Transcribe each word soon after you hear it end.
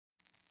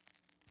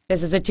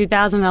This is a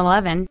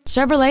 2011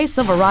 Chevrolet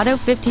Silverado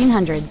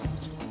 1500.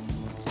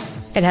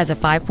 It has a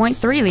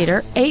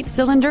 5.3-liter,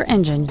 8-cylinder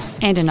engine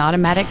and an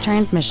automatic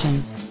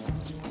transmission.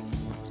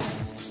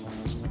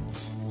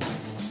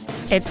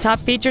 Its top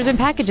features and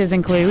packages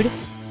include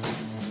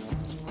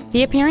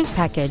the appearance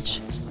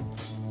package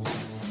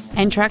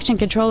and traction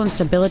control and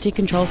stability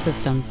control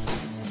systems.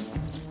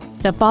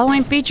 The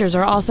following features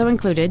are also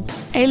included: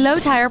 a low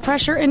tire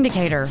pressure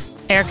indicator,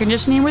 air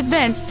conditioning with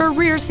vents for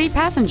rear seat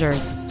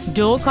passengers,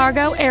 dual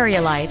cargo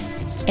area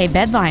lights, a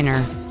bed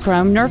liner,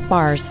 chrome Nerf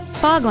bars,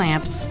 fog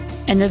lamps,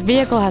 and this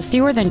vehicle has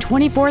fewer than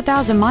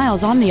 24,000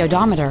 miles on the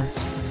odometer.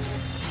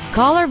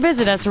 Call or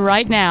visit us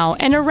right now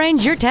and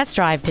arrange your test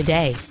drive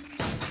today.